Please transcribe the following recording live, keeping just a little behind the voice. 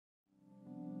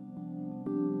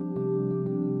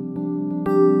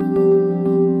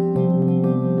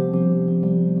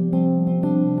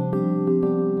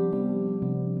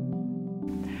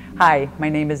Hi, my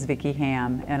name is Vicki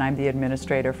Ham, and I'm the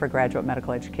Administrator for Graduate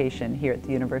Medical Education here at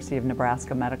the University of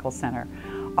Nebraska Medical Center.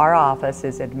 Our office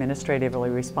is administratively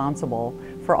responsible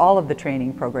for all of the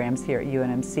training programs here at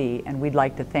UNMC, and we'd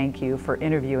like to thank you for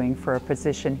interviewing for a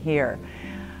position here.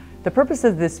 The purpose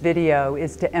of this video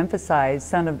is to emphasize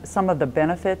some of the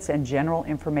benefits and general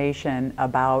information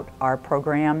about our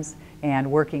programs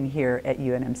and working here at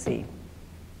UNMC.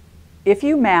 If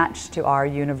you match to our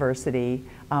university,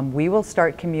 we will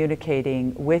start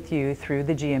communicating with you through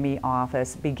the GME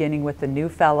office, beginning with the new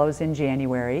fellows in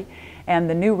January and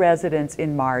the new residents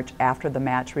in March after the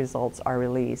match results are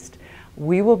released.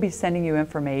 We will be sending you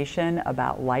information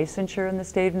about licensure in the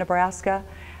state of Nebraska,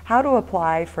 how to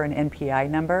apply for an NPI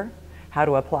number, how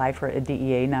to apply for a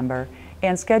DEA number,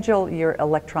 and schedule your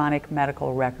electronic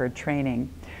medical record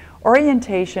training.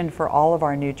 Orientation for all of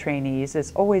our new trainees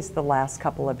is always the last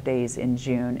couple of days in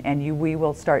June, and we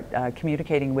will start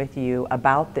communicating with you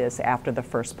about this after the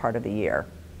first part of the year.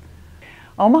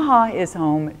 Omaha is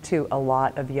home to a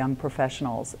lot of young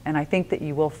professionals, and I think that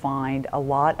you will find a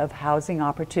lot of housing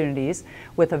opportunities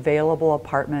with available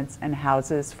apartments and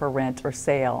houses for rent or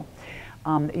sale.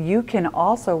 You can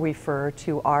also refer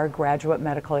to our Graduate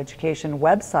Medical Education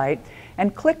website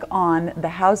and click on the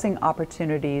Housing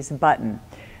Opportunities button.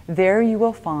 There you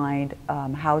will find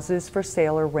houses for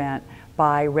sale or rent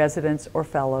by residents or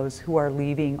fellows who are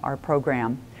leaving our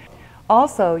program.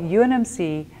 Also,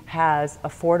 UNMC has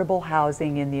affordable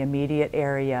housing in the immediate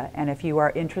area, and if you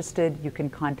are interested, you can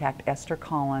contact Esther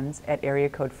Collins at area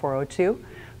code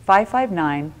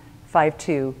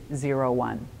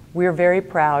 402-559-5201. We're very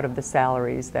proud of the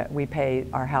salaries that we pay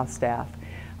our house staff.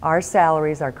 Our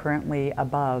salaries are currently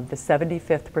above the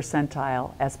 75th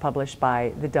percentile as published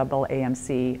by the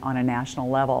AAMC on a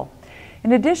national level.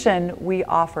 In addition, we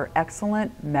offer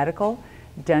excellent medical,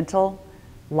 dental,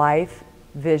 life,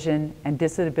 vision, and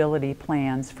disability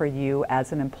plans for you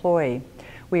as an employee.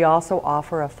 We also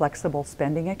offer a flexible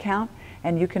spending account,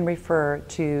 and you can refer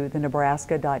to the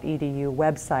nebraska.edu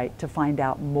website to find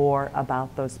out more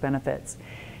about those benefits.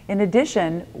 In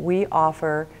addition, we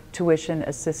offer tuition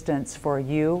assistance for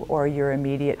you or your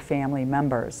immediate family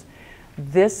members.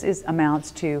 This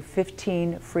amounts to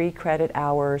 15 free credit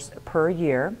hours per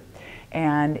year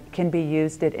and can be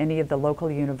used at any of the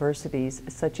local universities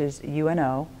such as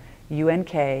UNO,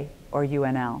 UNK, or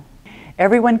UNL.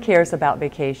 Everyone cares about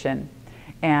vacation,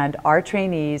 and our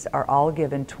trainees are all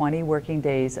given 20 working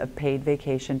days of paid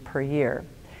vacation per year.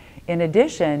 In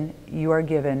addition, you are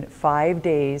given 5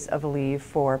 days of leave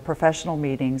for professional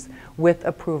meetings with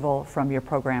approval from your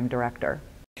program director.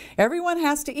 Everyone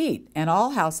has to eat, and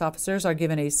all house officers are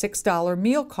given a $6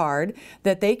 meal card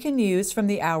that they can use from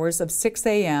the hours of 6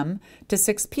 a.m. to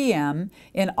 6 p.m.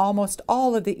 in almost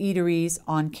all of the eateries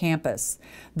on campus.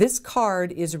 This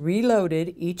card is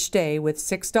reloaded each day with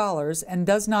 $6 and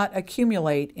does not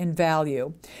accumulate in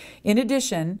value. In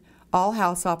addition, all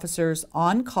house officers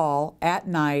on call at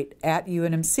night at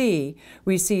UNMC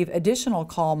receive additional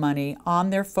call money on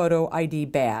their photo ID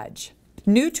badge.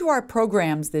 New to our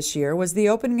programs this year was the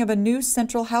opening of a new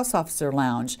Central House Officer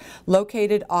Lounge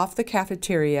located off the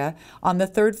cafeteria on the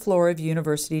 3rd floor of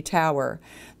University Tower.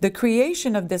 The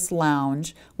creation of this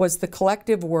lounge was the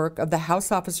collective work of the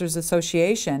House Officers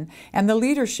Association and the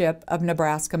leadership of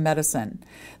Nebraska Medicine.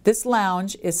 This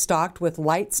lounge is stocked with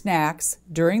light snacks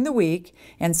during the week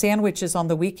and sandwiches on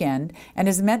the weekend, and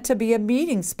is meant to be a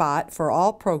meeting spot for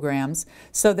all programs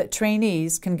so that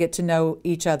trainees can get to know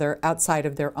each other outside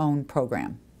of their own program.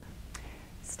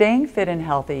 Staying fit and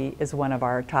healthy is one of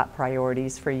our top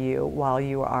priorities for you while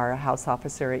you are a house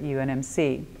officer at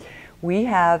UNMC. We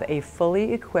have a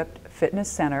fully equipped fitness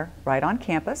center right on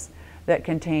campus that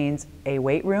contains a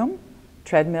weight room,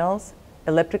 treadmills,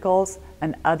 ellipticals,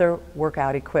 and other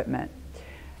workout equipment.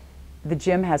 The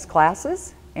gym has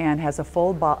classes and has a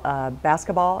full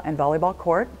basketball and volleyball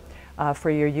court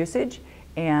for your usage,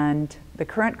 and the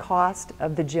current cost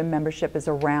of the gym membership is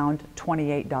around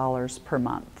 $28 per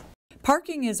month.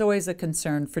 Parking is always a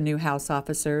concern for new house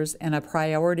officers and a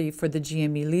priority for the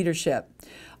GME leadership.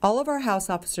 All of our house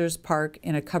officers park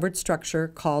in a covered structure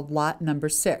called Lot Number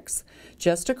 6,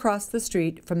 just across the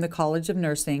street from the College of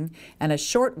Nursing and a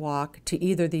short walk to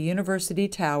either the University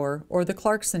Tower or the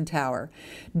Clarkson Tower.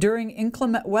 During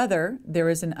inclement weather, there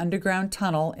is an underground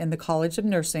tunnel in the College of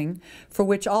Nursing for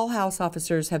which all house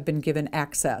officers have been given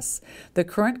access. The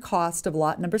current cost of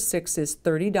Lot Number 6 is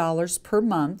 $30 per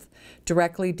month,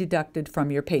 directly deducted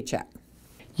from your paycheck.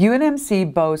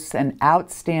 UNMC boasts an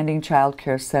outstanding child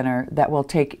care center that will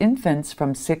take infants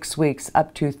from 6 weeks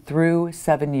up to through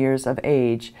 7 years of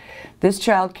age. This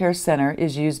child care center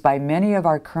is used by many of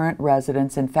our current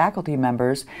residents and faculty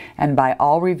members, and by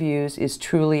all reviews is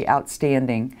truly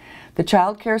outstanding. The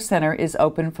child care center is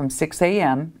open from 6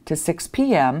 a.m. to 6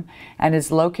 p.m. and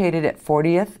is located at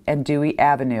 40th and Dewey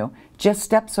Avenue, just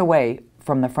steps away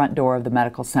from the front door of the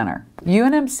medical center.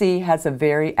 UNMC has a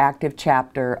very active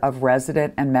chapter of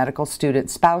resident and medical student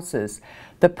spouses.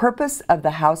 The purpose of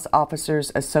the House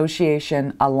Officers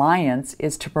Association Alliance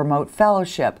is to promote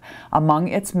fellowship among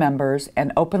its members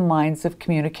and open lines of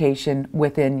communication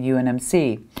within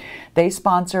UNMC. They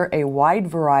sponsor a wide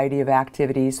variety of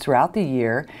activities throughout the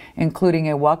year, including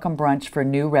a welcome brunch for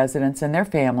new residents and their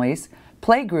families,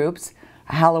 play groups,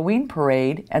 a Halloween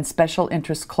parade, and special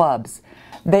interest clubs.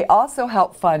 They also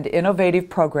help fund innovative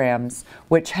programs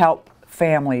which help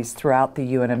families throughout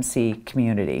the UNMC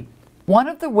community. One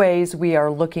of the ways we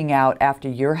are looking out after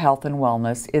your health and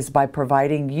wellness is by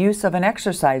providing use of an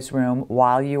exercise room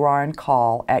while you are on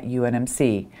call at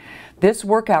UNMC. This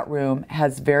workout room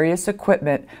has various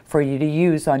equipment for you to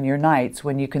use on your nights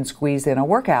when you can squeeze in a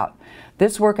workout.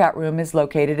 This workout room is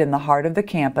located in the heart of the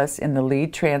campus in the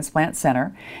Lead Transplant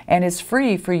Center and is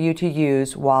free for you to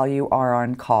use while you are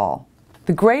on call.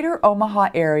 The Greater Omaha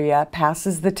area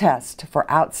passes the test for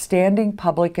outstanding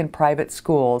public and private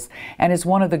schools and is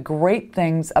one of the great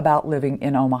things about living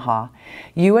in Omaha.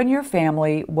 You and your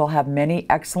family will have many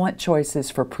excellent choices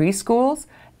for preschools,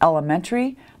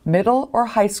 elementary, middle, or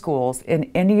high schools in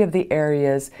any of the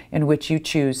areas in which you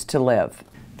choose to live.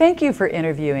 Thank you for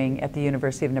interviewing at the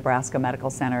University of Nebraska Medical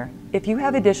Center. If you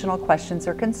have additional questions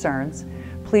or concerns,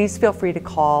 please feel free to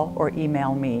call or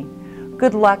email me.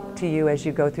 Good luck to you as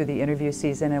you go through the interview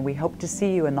season, and we hope to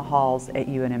see you in the halls at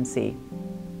UNMC.